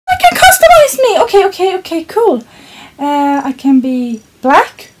Okay, cool. I can be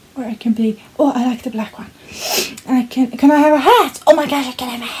black, or I can be... Oh, I like the black one. Can I have a hat? Oh my gosh, I can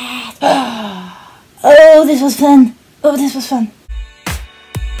have a hat. Oh, this was fun. Oh, this was fun.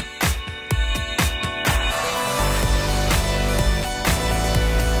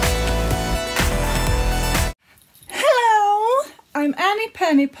 Hello, I'm Annie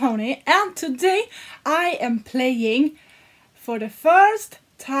Penny Pony, and today I am playing for the first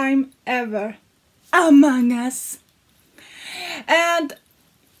time ever Among Us. And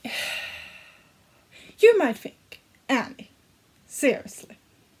you might think, Annie, seriously,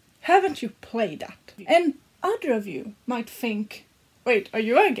 haven't you played that? And other of you might think, wait, are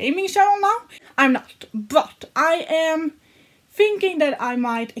you a gaming channel now? I'm not, but I am thinking that I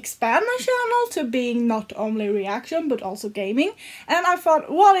might expand my channel to being not only reaction but also gaming. And I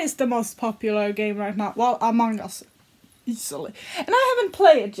thought, what is the most popular game right now? Well, Among Us. Easily. And I haven't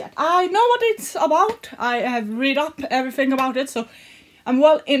played it yet. I know what it's about. I have read up everything about it, so I'm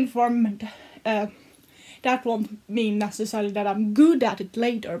well informed. That won't mean necessarily that I'm good at it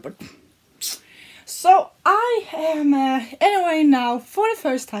later, but... So I am anyway now for the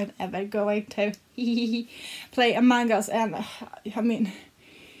first time ever going to play Among Us, and I mean,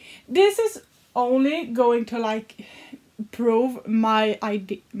 this is only going to like prove my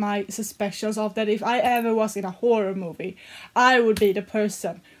suspicions of that if I ever was in a horror movie, I would be the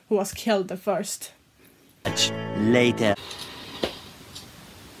person who was killed the first. Later.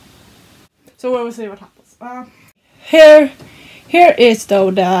 So we'll see what happens. Here is though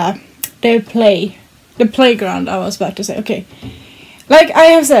the playground I was about to say. Okay, like I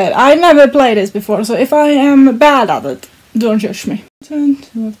have said, I never played this before, so if I am bad at it, don't judge me.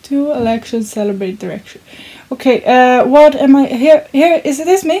 2 elections, celebrate direction. Okay, what am I here? Is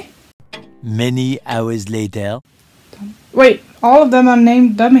this me? Many hours later. Wait, all of them are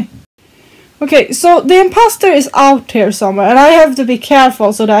named Dummy. Okay, so the imposter is out here somewhere, and I have to be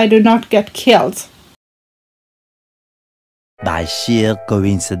careful so that I do not get killed. By sheer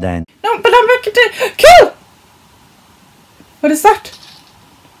coincidence. No, but I'm ready to kill! What is that?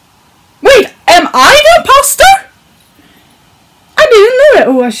 Wait, am I the imposter? I didn't know that.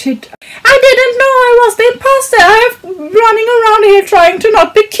 Oh shit. I didn't know I was the imposter. I am running around here trying to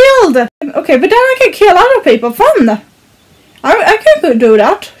not be killed. Okay, but then I can kill other people. Fun. I can do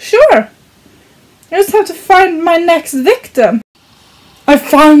that. Sure. I just have to find my next victim. I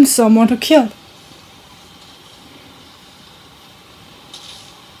found someone to kill.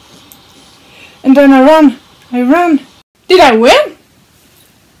 And then I run. Did I win?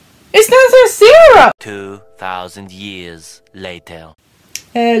 It's not 0. 2,000 years later.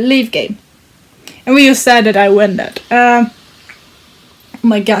 Leave game. And we just said that I win that. Oh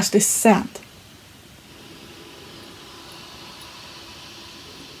my gosh, this sand.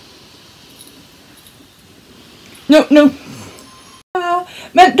 No.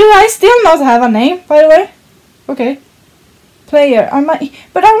 But do I still not have a name, by the way? Okay. Player.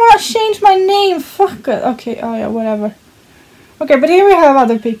 But I want to change my name. Fuck it. Okay. Oh yeah. Whatever. Okay. But here we have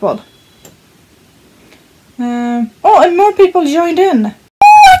other people. Oh, and more people joined in. Oh,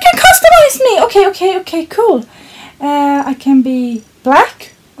 I can customize me. Okay. Cool. I can be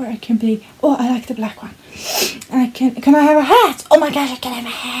black, or I can be. Oh, I like the black one. Can I have a hat? Oh my gosh, I can have a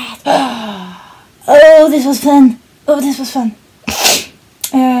hat. Oh, this was fun. Oh, this was fun.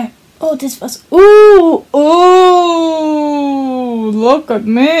 Oh, this was... Ooh! Look at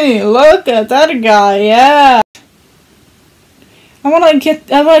me! Look at that guy! Yeah! I wanna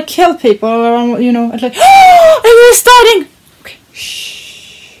kill people, you know, like... Oh! I'm restarting! Okay,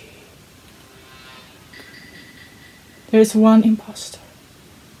 shh. There's one imposter.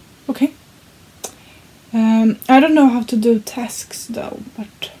 Okay. I don't know how to do tasks though,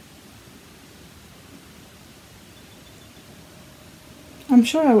 but... I'm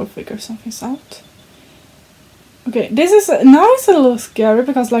sure I will figure something out. Okay, this is now it's a little scary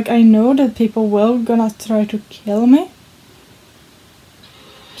because like I know that people will gonna try to kill me.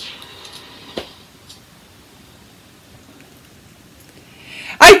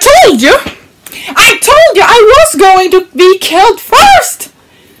 I told you I was going to be killed first.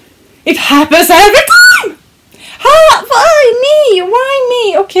 It happens every time. Why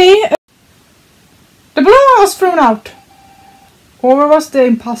me? Okay. The blue one was thrown out. Or was the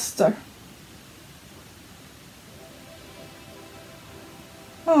imposter?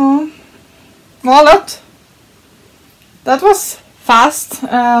 Oh, well, that was fast.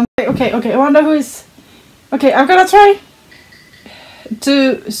 Okay. I wonder who is. Okay, I'm gonna try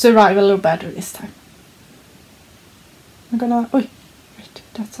to survive a little better this time. I'm gonna. Oh, wait,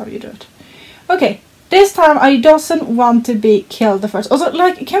 that's how you do it. Okay, This time I doesn't want to be killed the first. Also,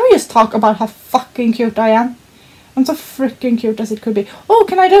 like, can we just talk about how fucking cute I am? I'm so freaking cute as it could be. Oh,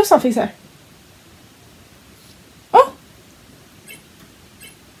 can I do something there? Oh!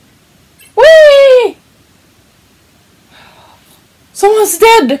 Whee! Someone's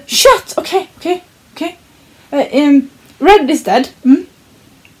dead! Shit! Okay. Red is dead.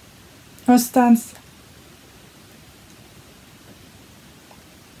 Or stands.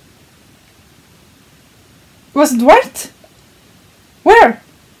 Was it white? Where?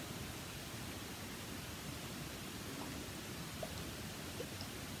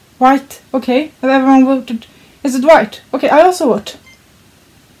 White. Okay. Have everyone voted? Is it white? Okay, I also vote.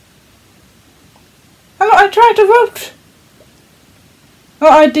 Hello, I tried to vote. Oh,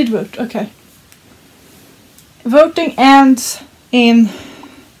 I did vote. Okay. Voting ends in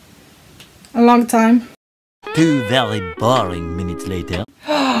a long time. 2 very boring minutes later.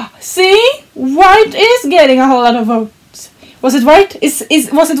 See? White is getting a whole lot of votes. Was it white? Was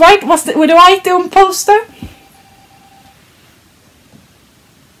it white? Was the white the imposter?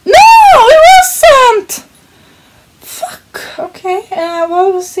 No, it wasn't! Fuck. Okay,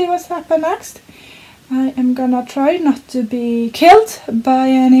 well, we'll see what's happened next. I am gonna try not to be killed by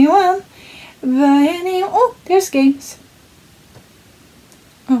anyone. Oh, there's games.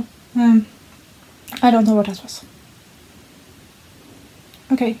 Oh, I don't know what that was.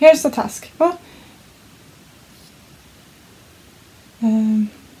 Okay, here's the task. Oh.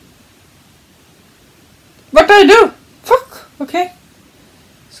 What do I do? Fuck! Okay.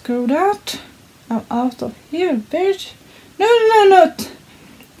 Screw that. I'm out of here, bitch. No.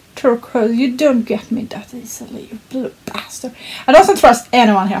 Turquoise, you don't get me that easily, you blue bastard. I don't trust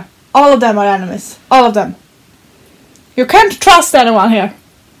anyone here. All of them are enemies. All of them. You can't trust anyone here.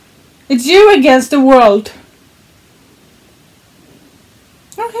 It's you against the world.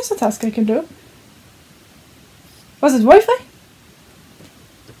 Oh, here's a task I can do. Was it Wi-Fi?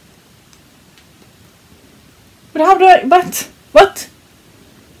 But how do I... What?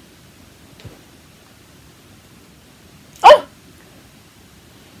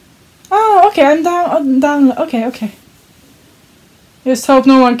 Oh, okay, I'm down. Okay. Just hope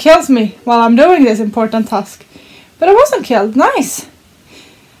no one kills me while I'm doing this important task. But I wasn't killed. Nice.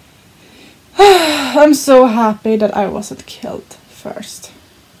 I'm so happy that I wasn't killed first.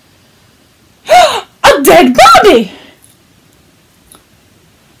 A dead body!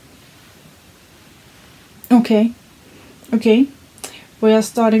 Okay. We are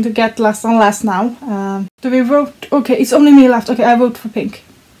starting to get less and less now. Do we vote? Okay, it's only me left. Okay, I vote for pink.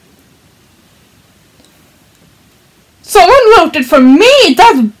 Someone voted for me!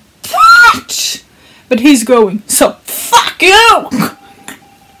 That bitch! But he's going, so fuck you!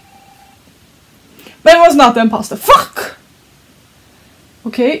 But it was not the imposter. Fuck!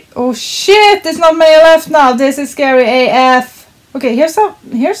 Okay. Oh shit! There's not many left now. This is scary AF. Okay, here's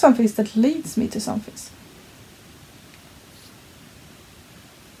some things that leads me to some things.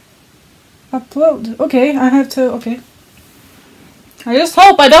 Upload. Okay, I have to. Okay. I just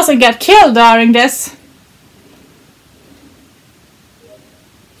hope I doesn't get killed during this.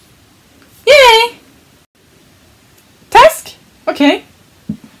 Yay! Task? Okay.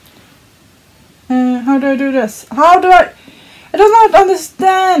 How do I do this? I do not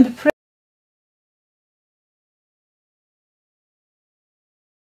understand.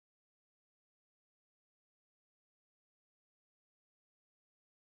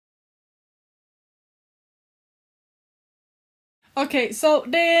 Okay, so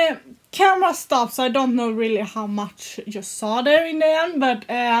the camera stopped, so I don't know really how much you saw there in the end, but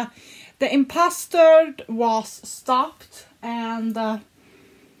the imposter was stopped, and I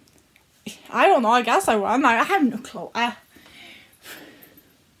don't know, I guess I won. I have no clue.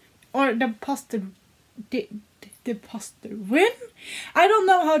 Or the imposter did the imposter win? I don't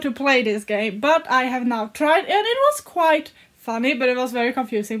know how to play this game, but I have now tried, and it was quite funny, but it was very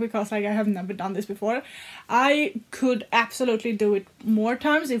confusing because like I have never done this before. I could absolutely do it more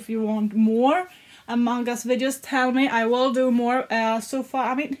times. If you want more Among Us videos, tell me. I will do more. So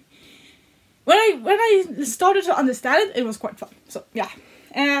far, I mean, when I started to understand it, it was quite fun. So yeah.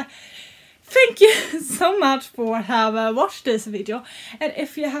 Thank you so much for having watched this video, and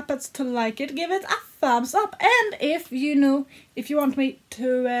if you happen to like it, give it a thumbs up, and if you want me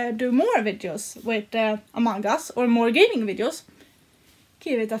to do more videos with Among Us or more gaming videos,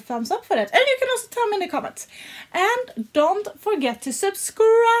 give it a thumbs up for that, and you can also tell me in the comments. And don't forget to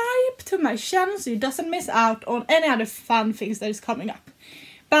subscribe to my channel so you doesn't miss out on any other fun things that is coming up.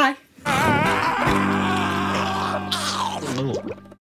 Bye!